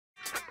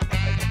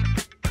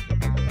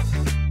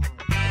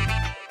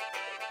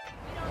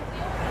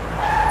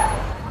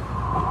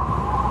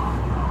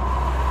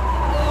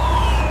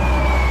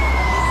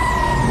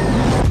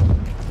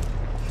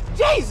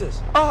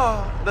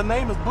The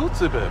name is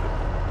Bootsy, baby.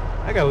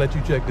 I gotta let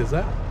you check this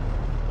out.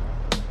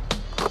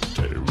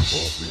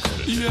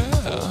 Yeah.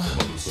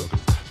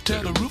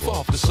 Tear the roof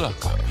off the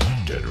sucker.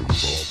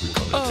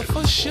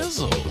 For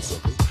shizzle.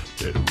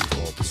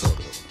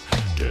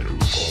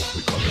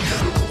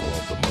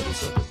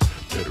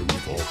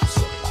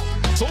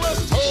 So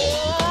let's talk.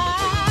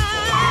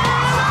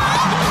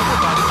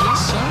 Everybody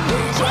just sing.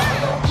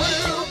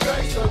 Real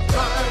gangsta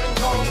thing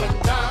going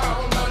down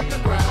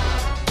underground.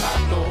 Got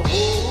the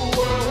whole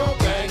world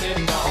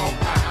banging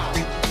downtown.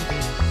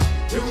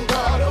 You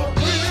got a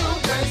real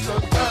gangsta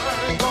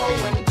thing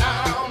going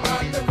down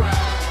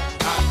underground.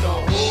 Got the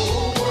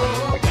whole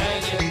world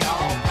banging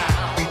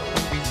downtown.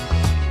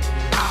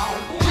 Out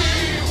we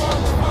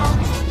want the funk.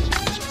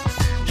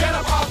 Get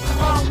up off the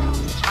funk.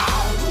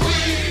 Out we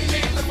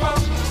need the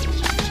funk.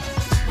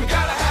 We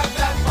gotta have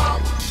that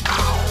funk.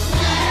 Out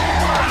we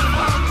want the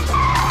funk.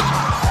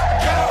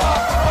 Get up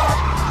off the funk.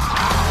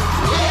 Out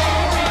we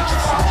need the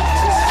funk.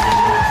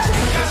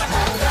 We gotta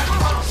have that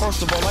funk.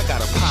 First of all, I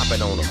gotta pop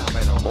it on them,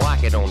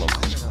 lock it on them,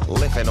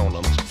 lift it on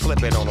them,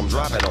 flip it on them,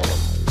 drop it on them.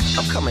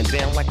 I'm coming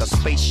down like a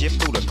spaceship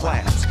through the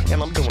clouds,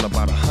 and I'm doing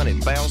about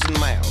 100,000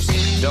 miles.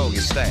 Doggy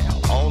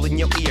style, all in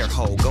your ear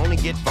hole. Gonna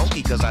get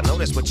funky, cause I know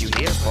that's what you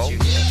here for.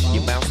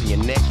 You're bouncing your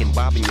neck and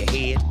bobbing your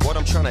head. What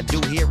I'm trying to do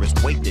here is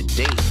wait the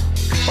day.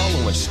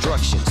 Follow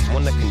instructions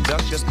when the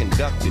conductor's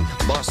conducting,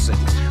 busting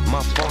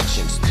my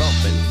functions,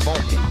 thumping,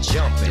 funkin',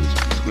 jumping.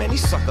 Man,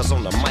 these suckers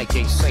on the mic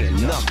ain't saying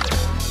nothing.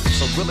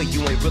 So really,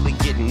 you ain't really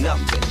getting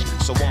nothing.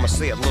 So I'ma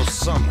say a little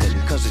something,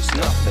 cause it's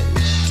nothing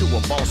to a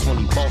boss when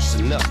he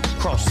bossing up.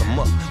 Cross him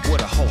up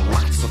with a whole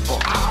lot of fun.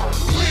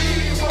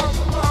 We want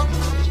the funk.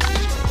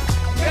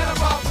 Get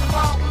up off the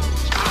funk.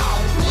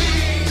 We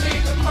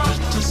need the funk.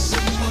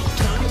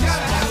 We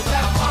gotta have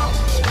that funk.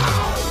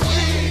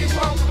 We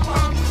want the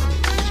funk.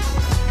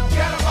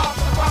 Get up off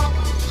the funk.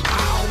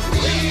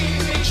 We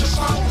need the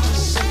funk.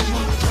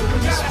 We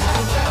gotta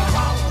have that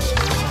funk.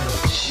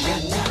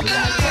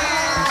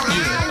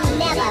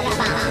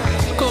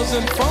 Cause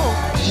in funk,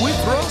 we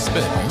thrust,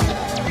 baby.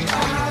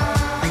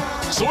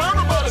 So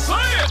everybody say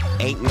it.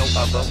 Ain't no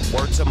other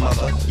word to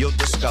mother. You'll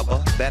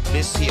discover that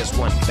this here's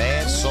one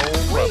bad soul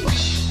rubber.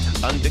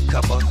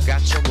 Undercover,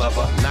 got your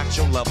lover, not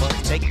your lover.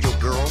 Take your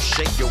girl,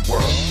 shake your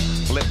world.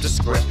 Flip the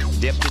script,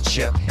 dip the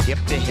chip, hip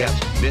to hip.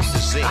 This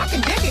is it. I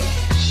can dig it.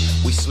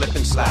 We slip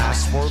and slide,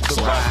 swerve the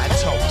ride,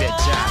 talk that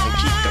jive and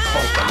keep the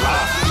funk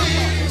alive.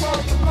 We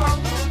want the funk.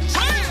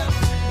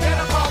 Get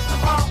up off the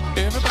funk.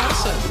 Everybody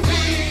say it. We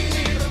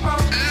need the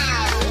funk.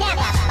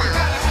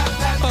 Gotta have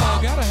that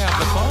funk. Gotta have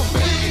the funk,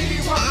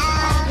 baby. We want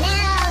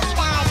the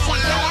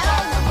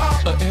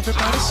funk.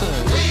 Everybody say it.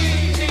 We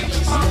need the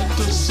funk. Let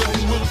the sun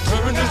will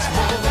turn its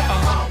world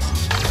out.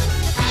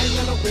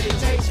 Little bitty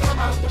taste come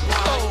out the play.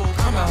 Oh,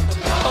 come out to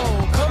play.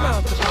 Oh, come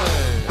out to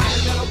play.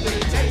 Little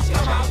bitty taste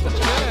come out the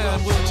play. Yeah,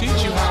 and we'll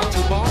teach you how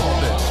to ball,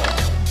 baby.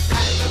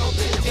 Little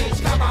bitty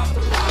taste come out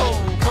the play. Oh,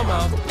 come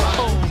out to play.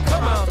 Oh,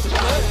 come out to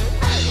play.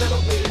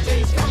 Little bitty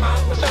taste come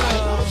out the play.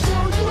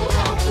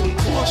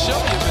 We'll show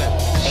you, baby.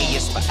 A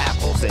is for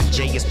apples and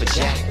J is for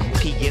Jack.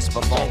 P is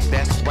for funk,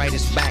 that's right,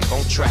 it's back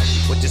on track.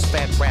 With this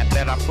fat rap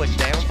that I put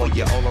down for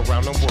you all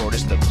around the world.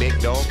 It's the big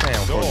dog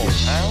pound for you.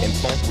 In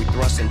funk we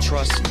thrust and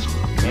trust.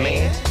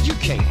 Man, you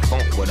can't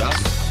funk with us.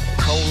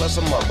 Cold as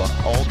a mother,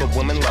 all the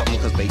women love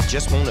him cause they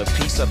just want a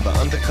piece of the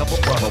undercover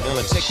brother.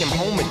 Wanna take him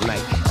home at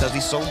night cause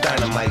he's so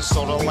dynamite,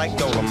 sorta like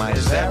Dolomite.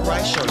 Is that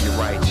right? Show you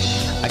right.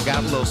 I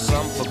got a little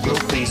something for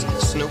groupies,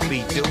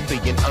 Snoopy,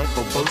 Doopy, and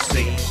Uncle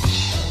Boosie.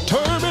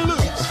 Turn me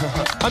loose.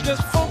 I'm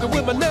just funkin'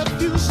 with my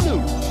nephew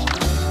Snoop.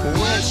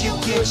 Where'd you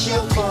get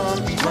your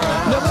funk from?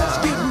 Now let's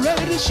get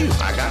ready to shoot.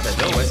 I gotta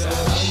do it.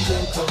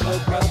 Undercover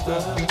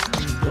brother,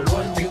 the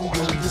one you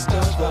will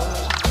discover.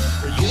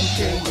 You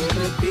can't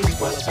really beat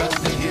what's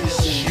under his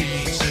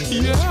sheets.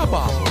 Yeah,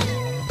 Bob.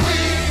 We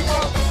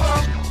want the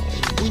funk.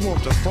 We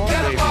want the funk,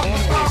 Get baby, up off the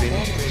funk.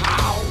 baby.